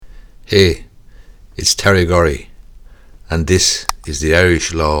Hey, it's Terry Gorry, and this is the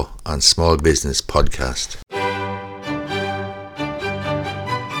Irish Law and Small Business podcast.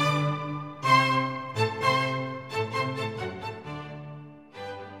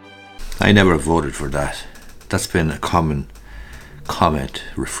 I never voted for that. That's been a common comment,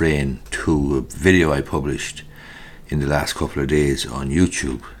 refrain to a video I published in the last couple of days on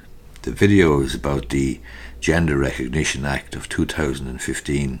YouTube. The video is about the Gender Recognition Act of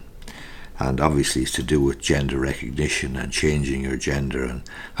 2015. And obviously it's to do with gender recognition and changing your gender and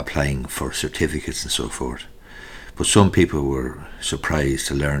applying for certificates and so forth. But some people were surprised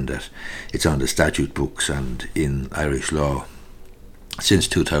to learn that it's on the statute books and in Irish law since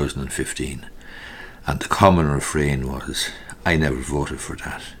 2015. And the common refrain was, I never voted for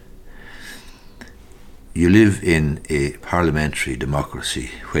that. You live in a parliamentary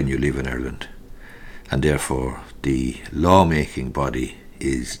democracy when you live in Ireland, and therefore the lawmaking body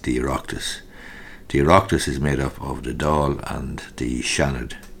is the Oireachtas. The Oireachtas is made up of the Dáil and the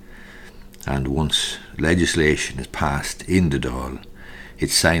Seanad, and once legislation is passed in the Dáil,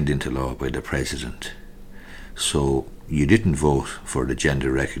 it's signed into law by the President. So you didn't vote for the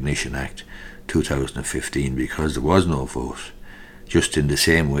Gender Recognition Act 2015 because there was no vote, just in the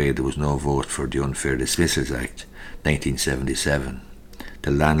same way there was no vote for the Unfair Dismissals Act 1977,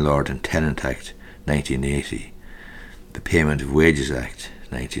 the Landlord and Tenant Act 1980, the Payment of Wages Act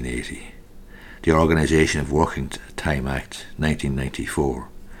 1980, the Organisation of Working Time Act 1994,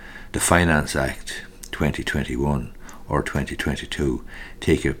 the Finance Act 2021 or 2022,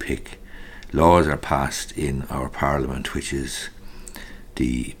 take your pick. Laws are passed in our Parliament, which is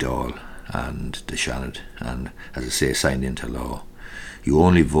the Dáil and the Seanad, and as I say, signed into law. You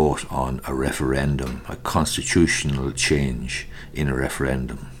only vote on a referendum, a constitutional change in a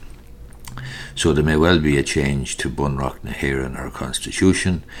referendum. So there may well be a change to Bunreacht na hÉireann, our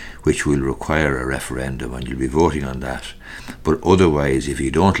constitution, which will require a referendum, and you'll be voting on that. But otherwise, if you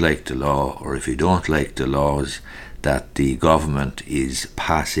don't like the law, or if you don't like the laws that the government is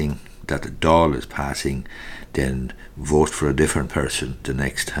passing, that the Dáil is passing, then vote for a different person the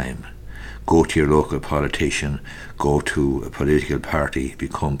next time. Go to your local politician, go to a political party,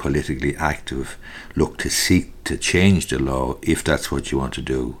 become politically active, look to seek to change the law if that's what you want to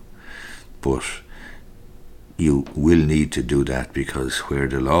do. But you will need to do that, because where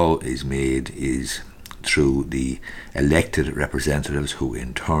the law is made is through the elected representatives who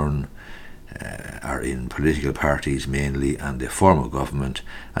in turn are in political parties mainly, and they form a government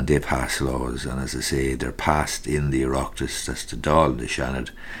and they pass laws, and as I say, they're passed in the Oireachtas, that's the Dáil, the Seanad,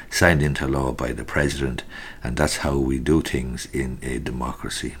 signed into law by the President, and that's how we do things in a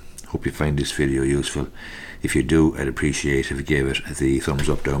democracy. Hope you find this video useful. If you do, I'd appreciate if you gave it the thumbs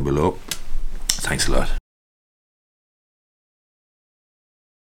up down below. Thanks a lot.